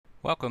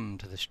Welcome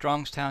to the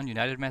Strongstown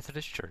United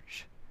Methodist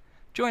Church.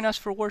 Join us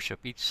for worship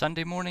each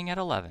Sunday morning at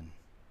 11.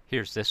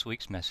 Here's this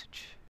week's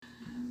message.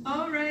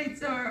 All right,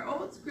 so our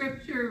Old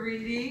Testament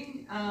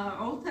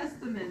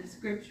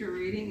scripture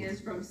reading is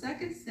from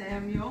 2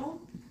 Samuel,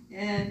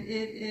 and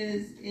it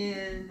is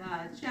in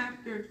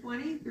chapter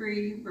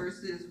 23,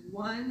 verses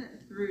 1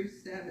 through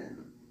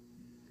 7.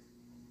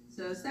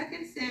 So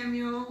 2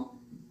 Samuel,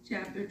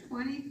 chapter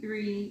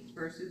 23,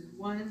 verses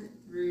 1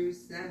 through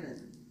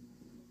 7.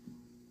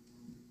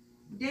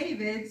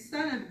 David,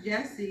 son of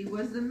Jesse,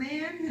 was the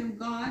man whom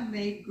God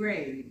made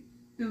great,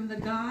 whom the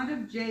God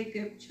of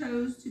Jacob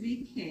chose to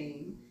be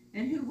king,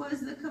 and who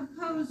was the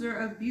composer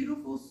of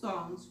beautiful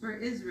songs for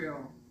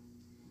Israel.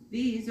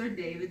 These are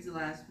David's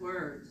last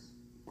words.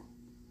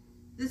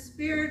 The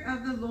Spirit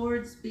of the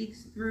Lord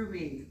speaks through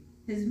me.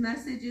 His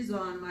message is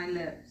on my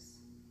lips.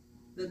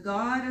 The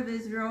God of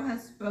Israel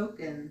has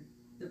spoken.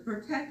 The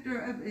protector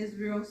of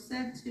Israel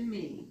said to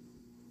me,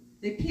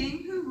 the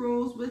king who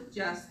rules with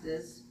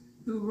justice,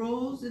 who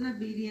rules in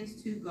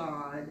obedience to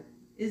God,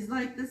 is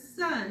like the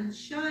sun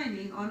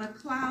shining on a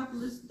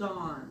cloudless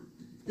dawn,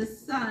 the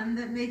sun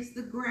that makes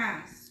the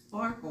grass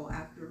sparkle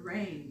after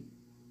rain.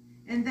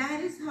 And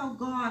that is how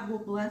God will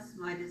bless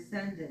my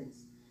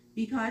descendants,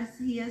 because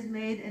he has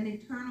made an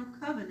eternal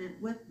covenant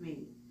with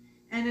me,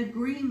 an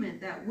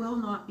agreement that will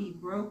not be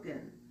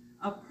broken,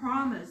 a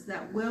promise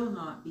that will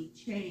not be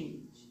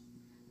changed.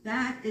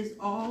 That is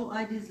all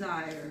I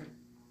desire.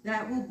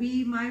 That will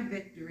be my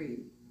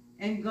victory,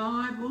 and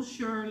God will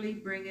surely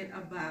bring it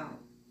about.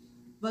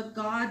 But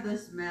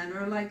godless men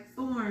are like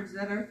thorns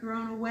that are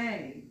thrown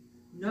away.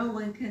 No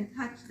one can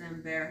touch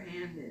them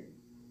barehanded.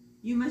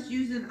 You must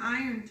use an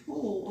iron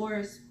tool or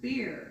a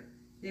spear.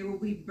 They will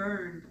be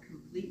burned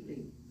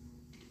completely.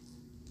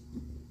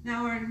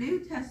 Now our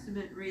New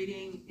Testament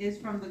reading is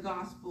from the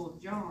Gospel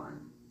of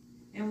John,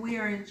 and we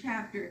are in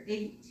chapter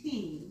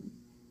 18,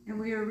 and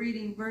we are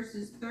reading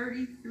verses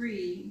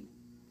 33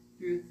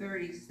 through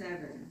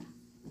 37.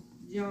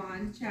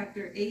 John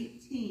chapter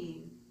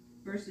 18,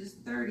 verses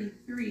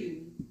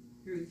 33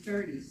 through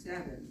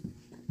 37.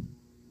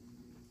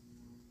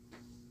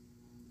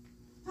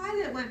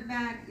 Pilate went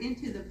back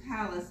into the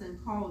palace and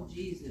called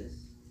Jesus.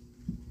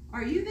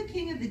 Are you the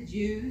king of the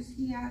Jews?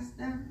 He asked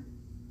them.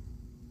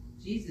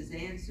 Jesus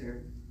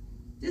answered,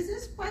 does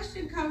this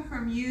question come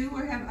from you,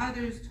 or have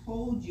others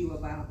told you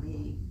about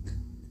me?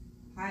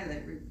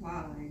 Pilate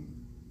replied,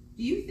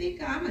 do you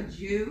think I'm a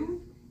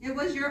Jew? It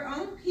was your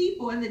own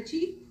people and the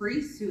chief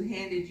priests who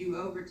handed you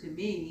over to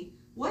me.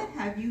 What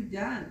have you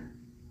done?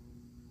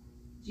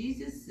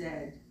 Jesus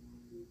said,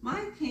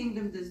 my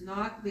kingdom does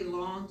not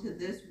belong to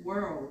this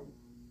world.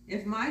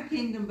 If my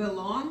kingdom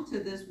belonged to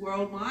this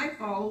world, my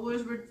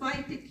followers would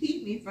fight to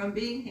keep me from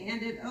being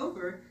handed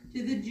over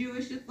to the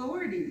Jewish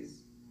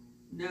authorities.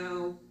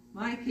 No,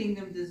 my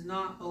kingdom does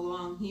not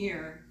belong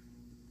here.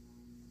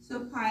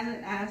 So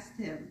Pilate asked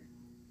him,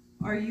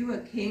 are you a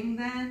king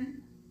then?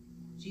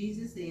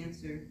 Jesus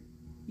answered,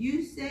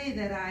 you say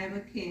that I am a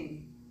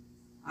king.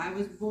 I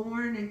was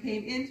born and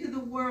came into the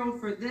world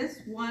for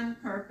this one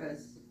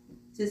purpose,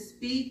 to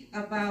speak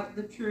about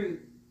the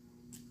truth.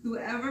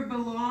 Whoever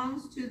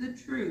belongs to the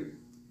truth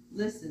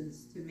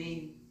listens to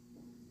me.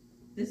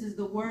 This is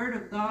the word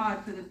of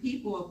God for the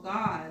people of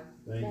God.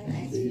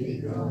 Thanks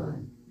be to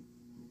God.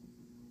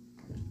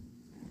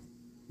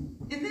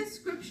 In this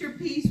scripture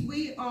piece,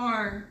 we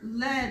are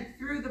led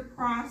through the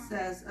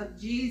process of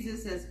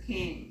Jesus as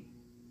king.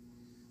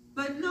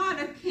 But not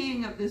a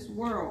king of this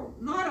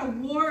world, not a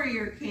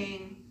warrior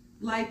king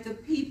like the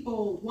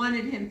people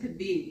wanted him to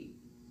be.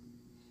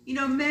 You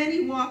know,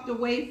 many walked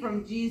away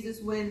from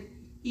Jesus when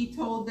he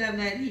told them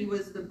that he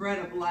was the bread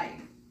of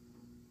life.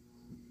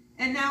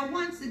 And now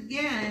once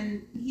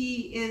again,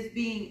 he is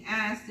being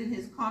asked in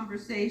his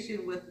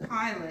conversation with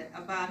Pilate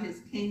about his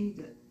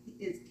kingship.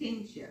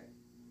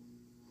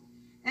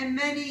 And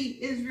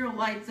many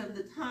Israelites of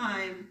the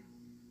time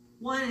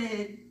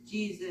wanted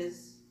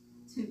Jesus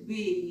to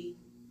be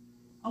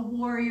a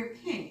warrior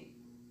king.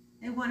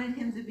 They wanted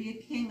him to be a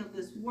king of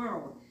this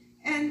world.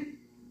 And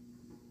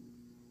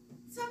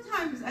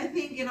sometimes I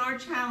think in our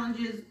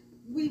challenges,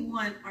 we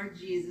want our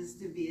Jesus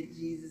to be a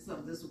Jesus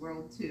of this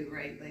world too,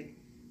 right? Like,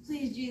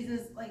 please,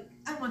 Jesus, like,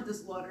 I want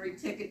this lottery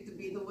ticket to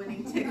be the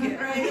winning ticket,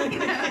 right? You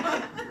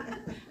know?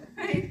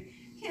 Right?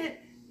 Can't,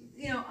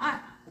 you know,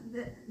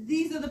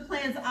 these are the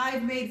plans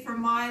I've made for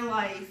my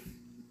life,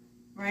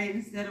 right?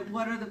 Instead of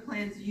what are the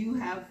plans you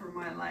have for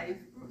my life?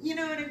 You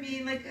know what I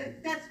mean?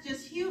 Like, that's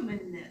just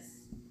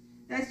humanness.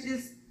 That's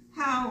just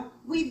how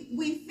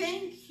we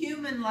think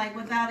human-like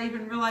without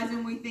even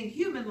realizing we think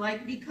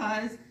human-like,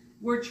 because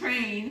we're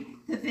trained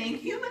to think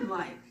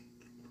human-like.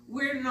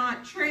 We're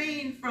not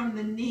trained from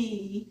the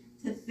knee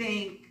to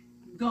think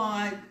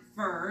God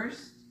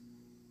first.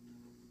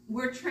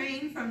 We're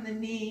trained from the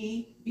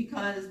knee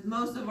because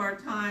most of our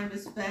time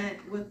is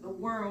spent with the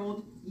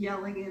world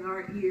yelling in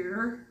our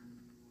ear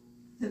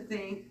to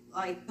think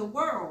like the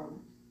world.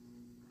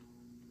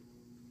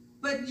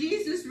 But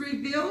Jesus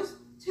reveals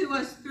to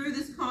us through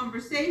this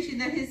conversation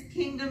that his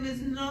kingdom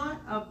is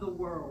not of the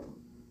world.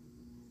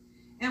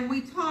 And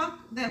we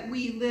talk that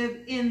we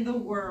live in the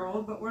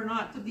world, but we're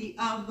not to be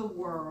of the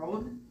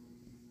world.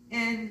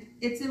 And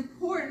it's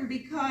important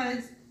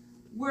because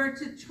we're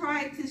to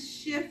try to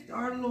shift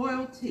our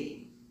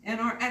loyalty and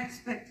our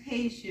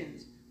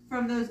expectations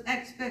from those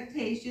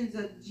expectations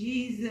of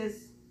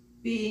Jesus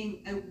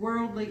being a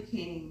worldly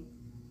king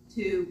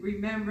to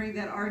remembering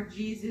that our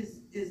Jesus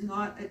is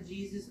not a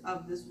Jesus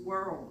of this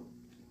world.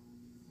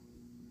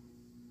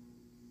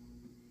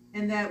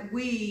 And that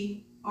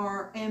we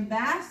are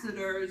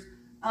ambassadors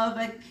of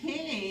a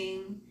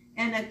king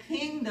and a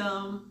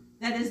kingdom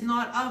that is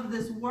not of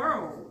this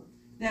world.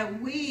 That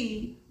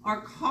we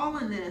are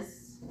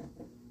colonists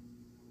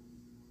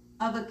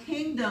of a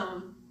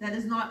kingdom that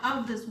is not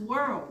of this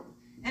world.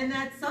 And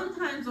that's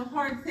sometimes a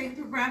hard thing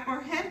to wrap our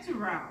heads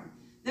around.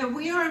 That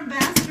we are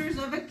ambassadors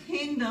of a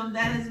kingdom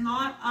that is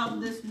not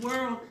of this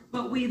world,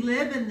 but we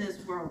live in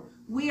this world.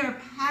 We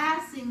are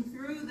passing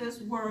through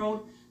this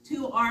world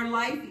to our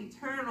life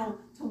eternal,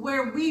 to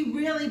where we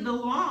really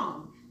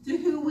belong, to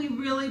who we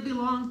really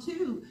belong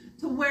to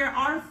where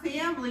our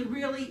family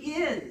really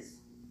is.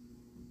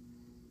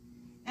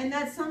 And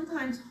that's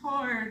sometimes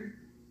hard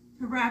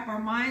to wrap our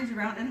minds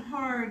around and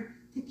hard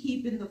to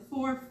keep in the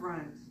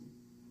forefront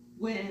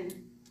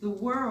when the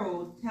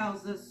world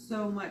tells us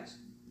so much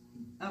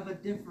of a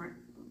different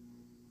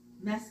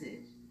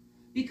message.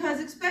 Because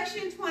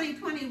especially in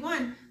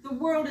 2021, the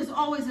world is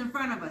always in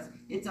front of us.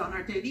 It's on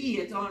our TV,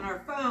 it's on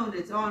our phone,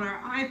 it's on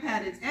our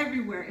iPad, it's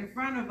everywhere in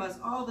front of us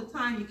all the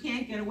time. You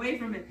can't get away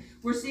from it.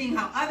 We're seeing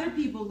how other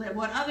people live,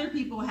 what other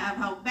people have,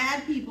 how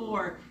bad people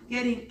are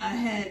getting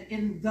ahead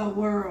in the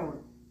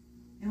world.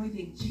 And we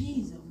think,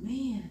 geez, oh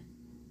man.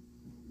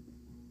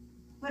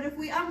 But if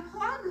we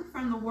unplug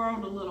from the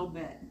world a little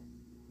bit,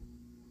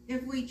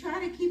 if we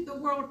try to keep the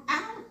world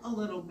out a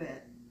little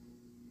bit,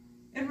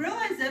 and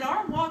realize that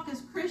our walk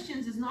as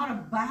Christians is not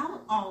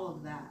about all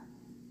of that.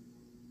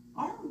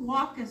 Our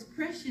walk as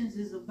Christians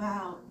is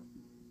about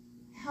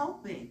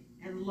helping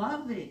and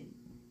loving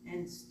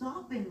and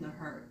stopping the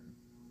hurt.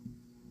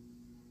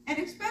 And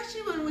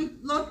especially when we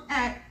look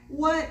at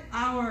what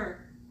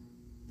our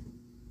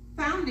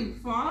founding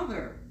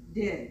father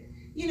did.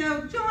 You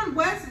know, John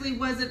Wesley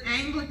was an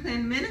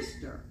Anglican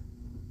minister.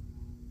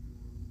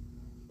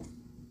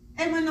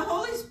 And when the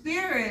Holy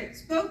Spirit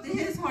spoke to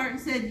his heart and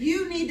said,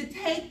 you need to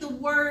take the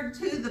word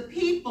to the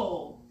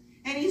people,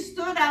 and he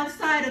stood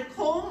outside of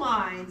coal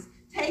mines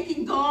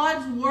taking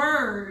God's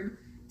word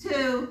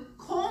to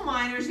coal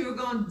miners who were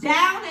going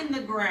down in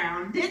the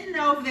ground, didn't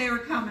know if they were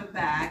coming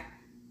back,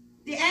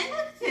 the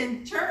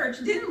Anglican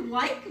Church didn't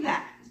like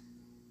that.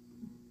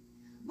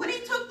 When he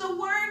took the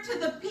word to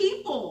the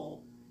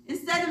people,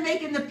 instead of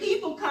making the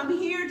people come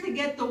here to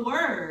get the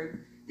word,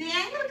 the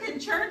Anglican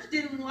Church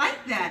didn't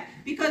like that,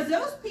 because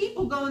those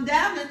people going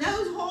down in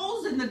those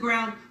holes in the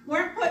ground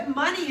weren't putting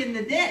money in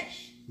the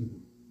dish.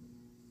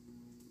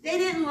 They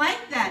didn't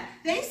like that.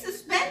 They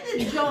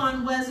suspended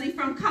John Wesley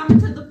from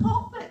coming to the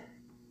pulpit.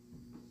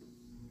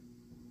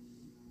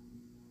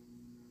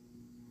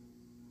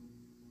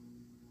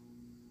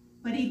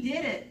 But he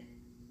did it.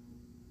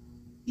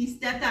 He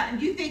stepped out.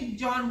 And you think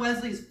John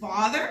Wesley's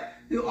father,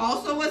 who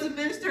also was a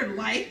minister,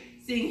 liked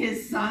seeing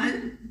his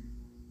son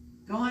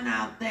going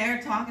out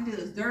there talking to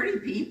those dirty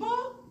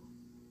people?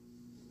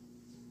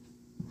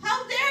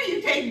 How dare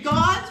you take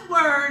God's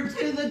word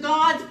to the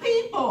God's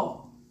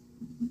people?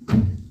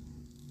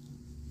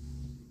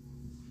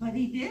 But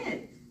he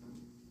did.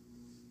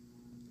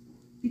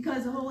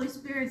 Because the Holy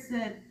Spirit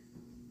said,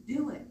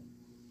 do it.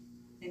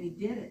 And he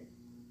did it.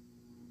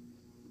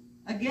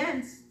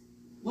 Against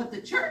what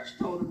the church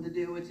told him to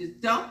do, which is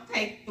don't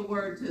take the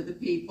word to the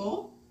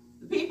people.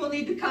 The people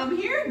need to come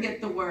here and get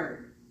the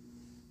word.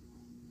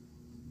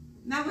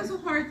 And that was a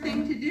hard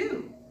thing to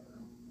do.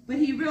 But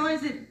he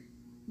realized that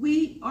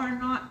we are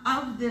not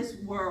of this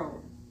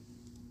world.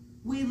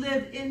 We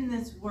live in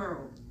this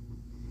world.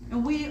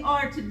 And we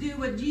are to do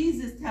what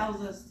Jesus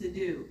tells us to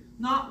do,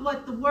 not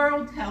what the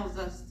world tells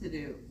us to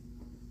do.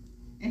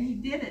 And he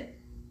did it.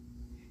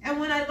 And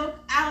when I look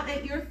out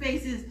at your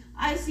faces,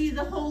 I see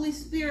the Holy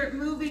Spirit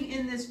moving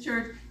in this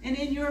church and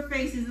in your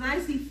faces. And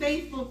I see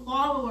faithful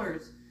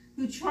followers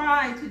who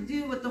try to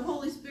do what the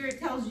Holy Spirit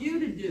tells you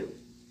to do.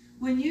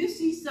 When you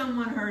see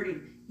someone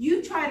hurting,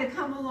 you try to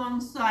come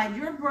alongside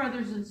your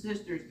brothers and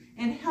sisters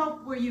and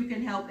help where you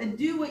can help and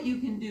do what you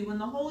can do when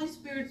the Holy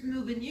Spirit's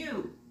moving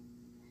you.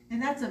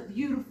 And that's a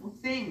beautiful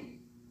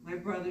thing, my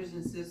brothers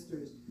and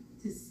sisters,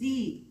 to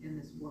see in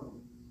this world.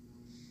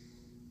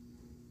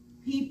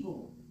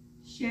 People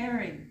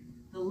sharing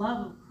the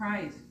love of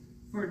Christ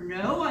for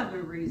no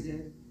other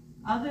reason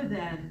other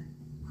than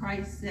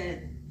Christ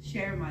said,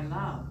 share my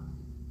love.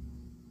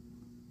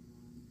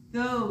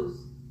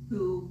 Those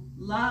who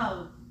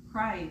love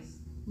Christ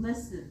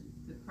listen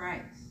to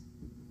Christ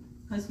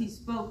because he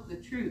spoke the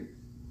truth.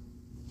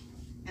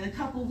 And a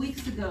couple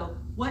weeks ago,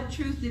 what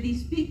truth did he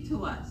speak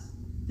to us?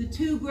 The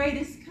two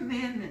greatest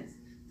commandments,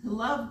 to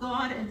love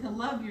God and to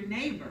love your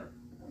neighbor.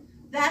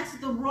 That's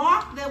the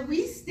rock that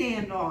we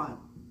stand on.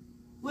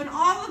 When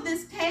all of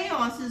this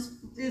chaos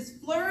is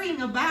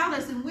flurrying about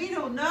us and we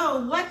don't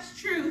know what's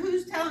true,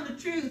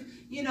 truth,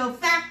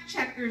 fact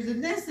checkers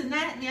and this and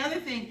that and the other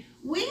thing.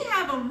 We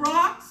have a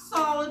rock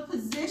solid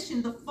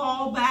position to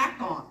fall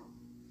back on,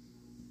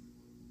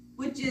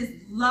 which is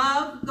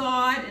love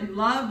God and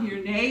love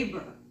your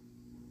neighbor.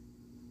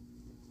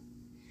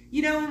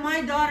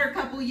 My daughter a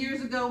couple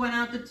years ago went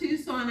out to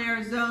Tucson,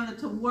 Arizona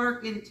to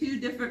work in 2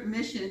 different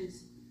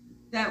missions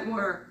that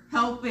were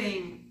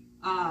helping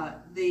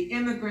the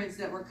immigrants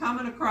that were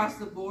coming across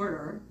the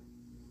border.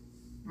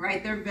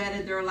 Right? They're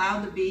vetted. They're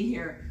allowed to be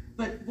here.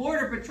 But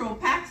Border Patrol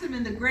packs them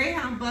into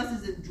Greyhound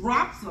buses and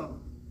drops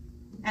them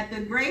at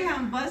the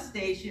Greyhound bus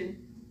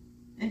station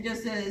and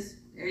just says,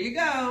 there you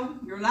go.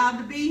 You're allowed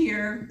to be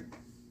here.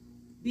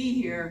 Be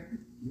here.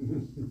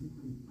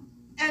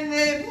 And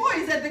the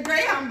employees at the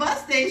Greyhound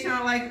bus station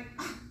are like,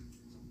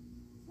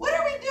 what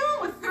are we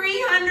doing with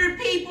 300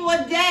 people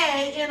a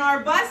day in our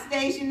bus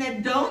station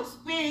that don't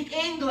speak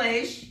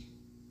English?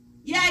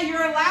 Yeah,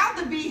 you're allowed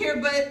to be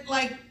here, but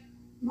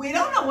we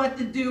don't know what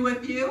to do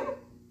with you.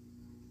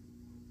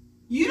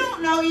 You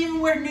don't know even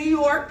where New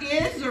York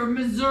is, or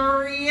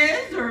Missouri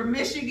is, or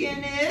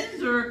Michigan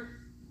is, or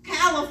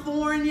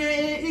California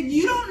is.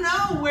 You don't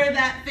know where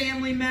that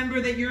family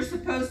member that you're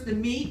supposed to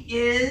meet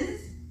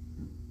is.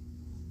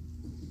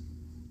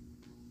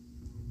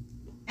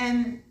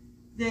 And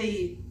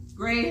the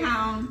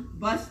Greyhound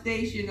bus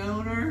station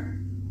owner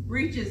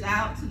reaches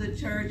out to the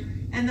church,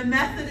 and the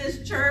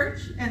Methodist church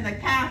and the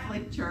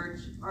Catholic church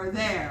are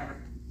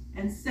there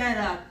and set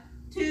up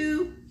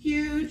 2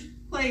 huge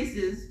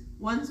places.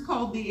 One's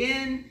called the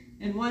Inn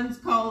and one's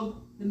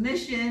called the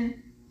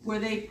Mission, where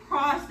they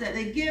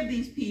give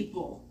these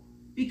people,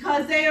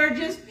 because they are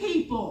just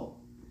people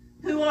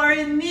who are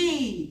in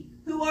need,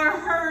 who are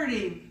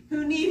hurting,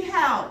 who need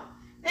help.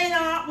 They're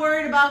not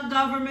worried about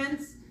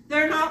governments.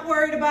 They're not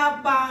worried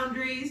about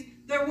boundaries.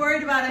 They're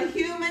worried about a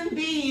human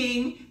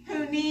being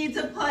who needs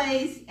a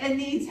place and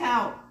needs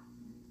help.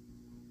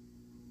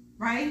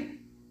 Right?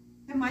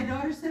 And my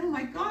daughter said, oh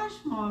my gosh,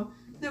 Mom,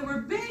 there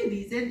were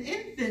babies and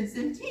infants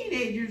and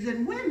teenagers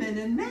and women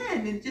and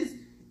men and just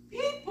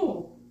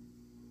people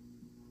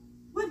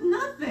with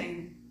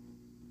nothing.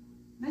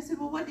 And I said,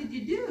 well, what did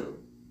you do?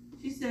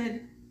 She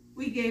said,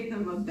 we gave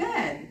them a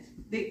bed.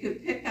 They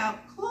could pick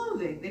out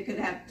clothing. They could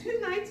have 2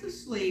 nights of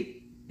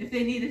sleep. If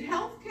they needed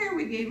health care,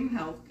 we gave them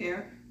health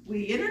care.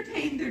 We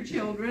entertained their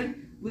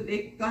children.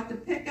 They got to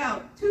pick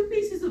out 2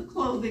 pieces of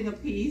clothing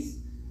apiece.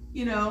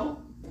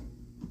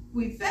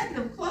 We fed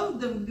them,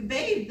 clothed them,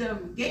 bathed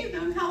them, gave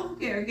them health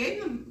care,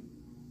 gave them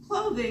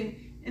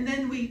clothing, and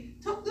then we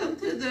took them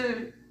to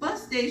the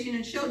bus station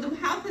and showed them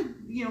how to,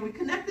 we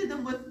connected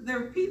them with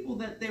their people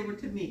that they were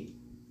to meet.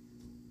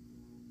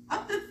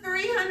 Up to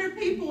 300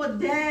 people a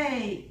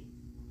day.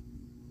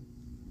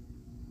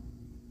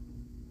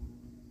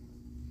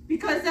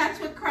 Because that's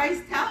what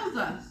Christ tells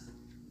us.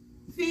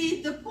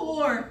 Feed the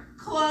poor,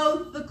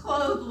 clothe the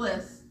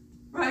clothless,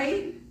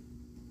 right?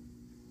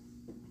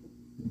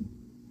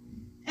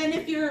 And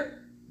if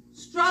you're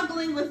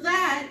struggling with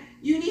that,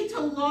 you need to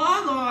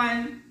log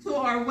on to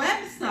our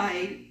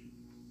website,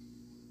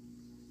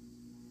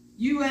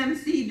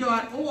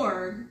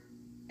 umc.org,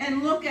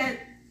 and look at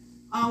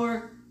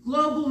our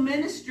Global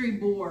Ministry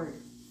Board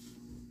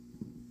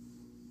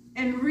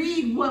and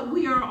read what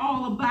we are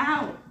all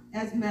about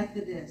as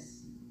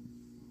Methodists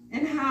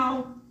and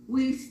how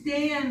we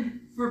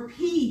stand for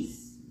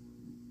peace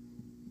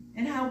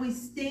and how we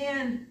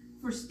stand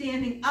for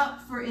standing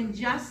up for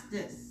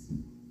injustice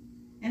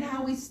and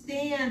how we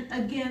stand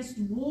against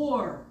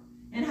war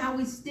and how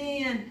we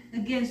stand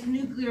against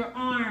nuclear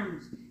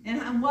arms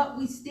and what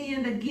we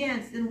stand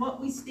against and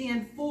what we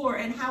stand for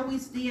and how we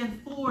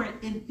stand for it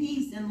in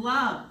peace and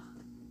love.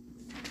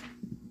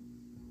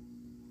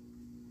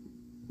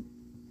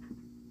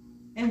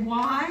 And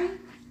why?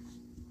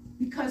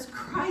 Because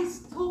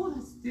Christ told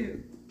us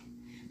to.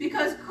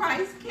 Because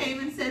Christ came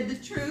and said the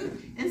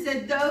truth and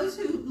said those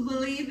who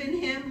believe in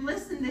him,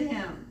 listen to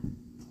him.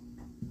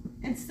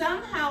 And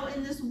somehow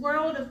in this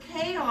world of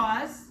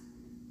chaos,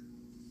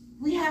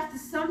 we have to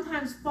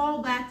sometimes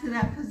fall back to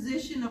that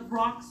position of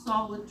rock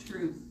solid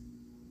truth.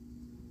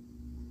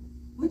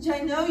 Which I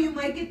know you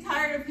might get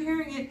tired of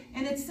hearing it,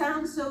 and it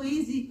sounds so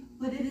easy,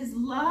 but it is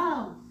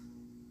love.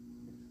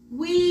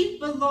 We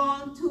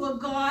belong to a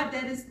God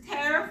that is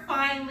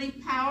terrifyingly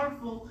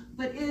powerful,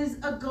 but is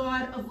a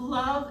God of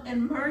love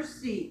and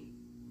mercy.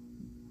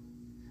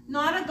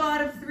 Not a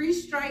God of 3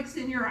 strikes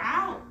and you're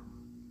out,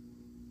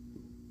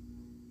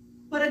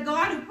 but a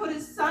God who put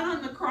his son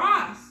on the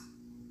cross.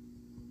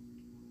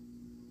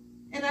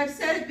 And I've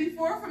said it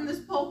before from this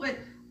pulpit,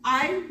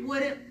 I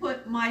wouldn't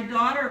put my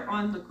daughter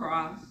on the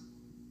cross.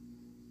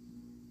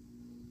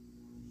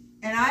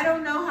 And I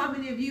don't know how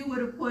many of you would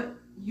have put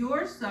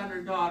your son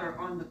or daughter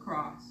on the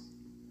cross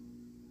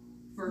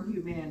for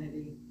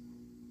humanity.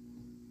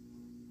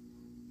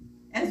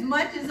 As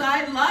much as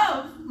I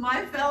love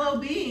my fellow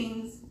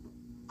beings,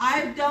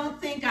 I don't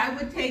think I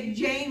would take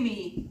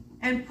Jamie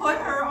and put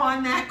her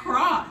on that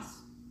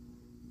cross.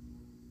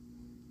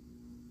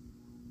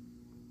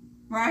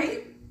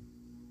 Right?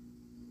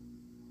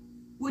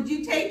 Would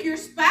you take your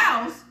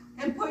spouse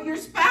and put your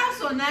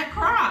spouse on that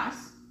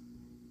cross.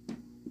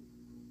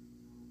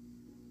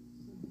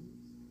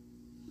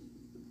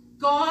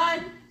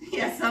 God,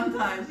 yeah,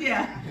 sometimes,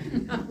 yeah.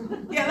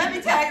 Yeah, let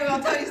me tell you,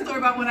 I'll tell you a story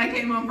about when I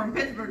came home from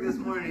Pittsburgh this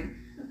morning.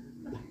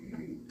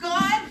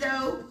 God,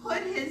 though,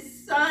 put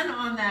his son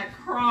on that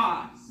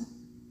cross.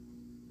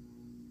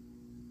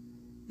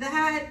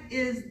 That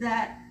is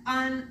that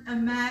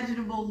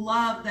unimaginable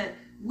love that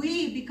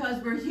we,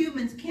 because we're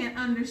humans, can't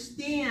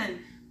understand.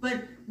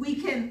 But we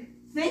can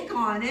think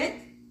on it,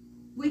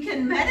 we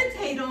can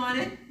meditate on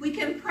it, we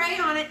can pray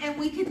on it, and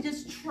we can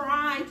just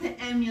try to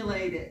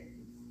emulate it.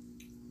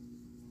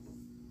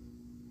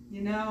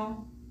 You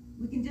know,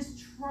 we can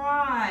just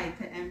try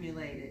to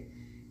emulate it.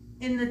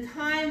 In the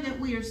time that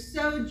we are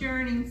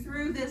sojourning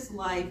through this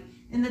life,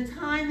 in the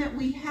time that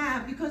we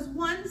have, because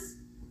once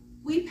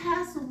we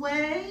pass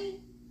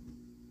away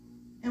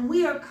and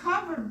we are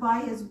covered by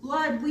his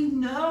blood, we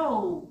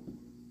know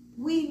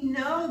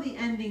the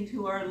ending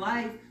to our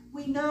life.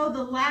 We know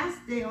the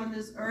last day on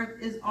this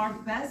earth is our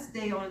best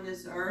day on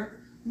this earth.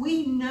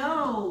 We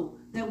know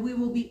that we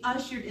will be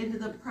ushered into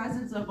the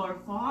presence of our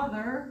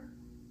Father.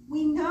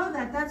 We know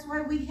that. That's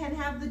why we can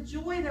have the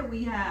joy that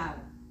we have.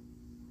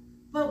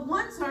 But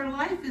once our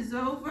life is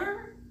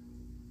over,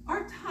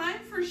 our time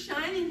for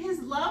shining his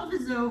love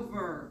is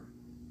over.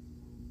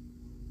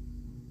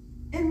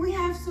 And we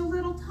have so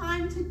little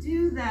time to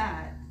do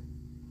that,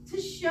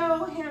 to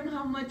show him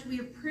how much we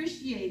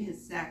appreciate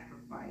his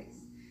sacrifice.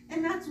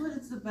 And that's what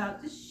it's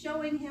about, just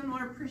showing him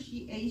our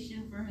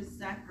appreciation for his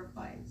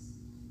sacrifice.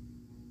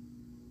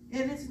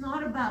 And it's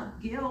not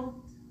about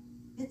guilt,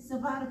 it's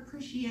about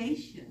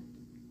appreciation.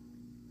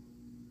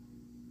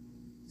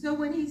 So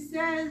when he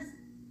says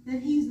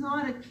that he's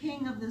not a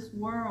king of this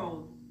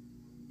world,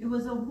 it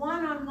was a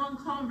one-on-one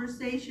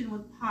conversation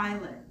with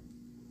Pilate,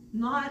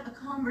 not a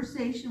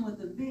conversation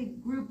with a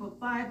big group of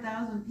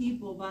 5,000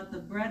 people about the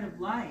bread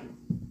of life.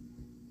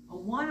 A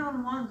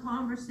one-on-one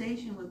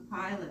conversation with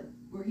Pilate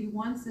where he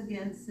once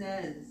again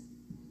says,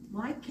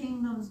 my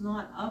kingdom's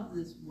not of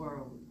this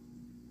world.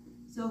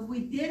 So if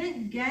we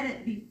didn't get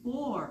it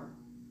before,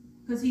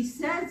 because he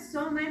said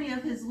so many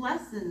of his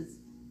lessons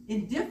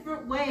in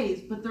different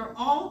ways, but they're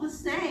all the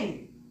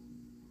same.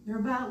 They're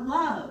about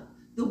love.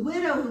 The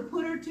widow who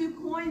put her 2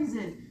 coins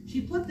in,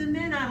 she put them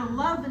in out of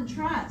love and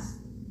trust.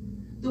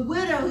 The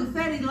widow who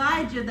fed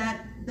Elijah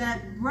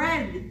that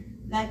bread,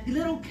 that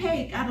little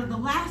cake out of the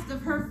last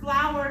of her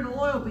flour and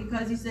oil,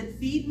 because he said,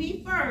 feed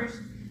me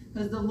first,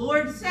 because the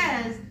Lord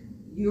says,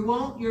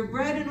 your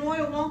bread and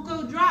oil won't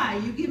go dry.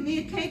 You give me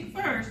a cake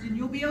first and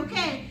you'll be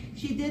okay.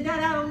 She did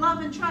that out of love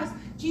and trust.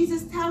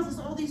 Jesus tells us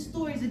all these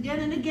stories again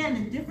and again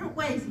in different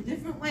ways, in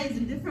different ways,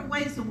 in different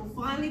ways, so we'll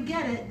finally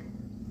get it.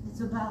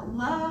 It's about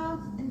love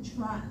and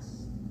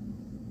trust.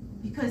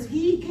 Because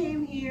he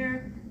came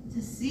here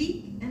to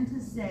seek and to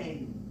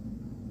save.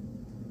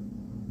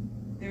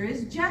 There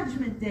is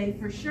Judgment Day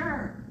for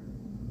sure.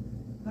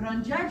 But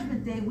on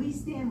Judgment Day, we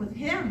stand with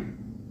him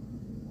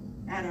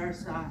at our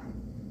side,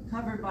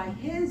 covered by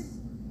his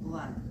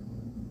blood.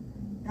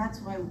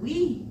 That's why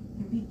we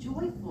can be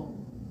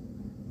joyful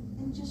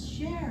and just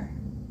share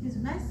his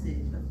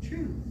message of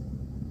truth.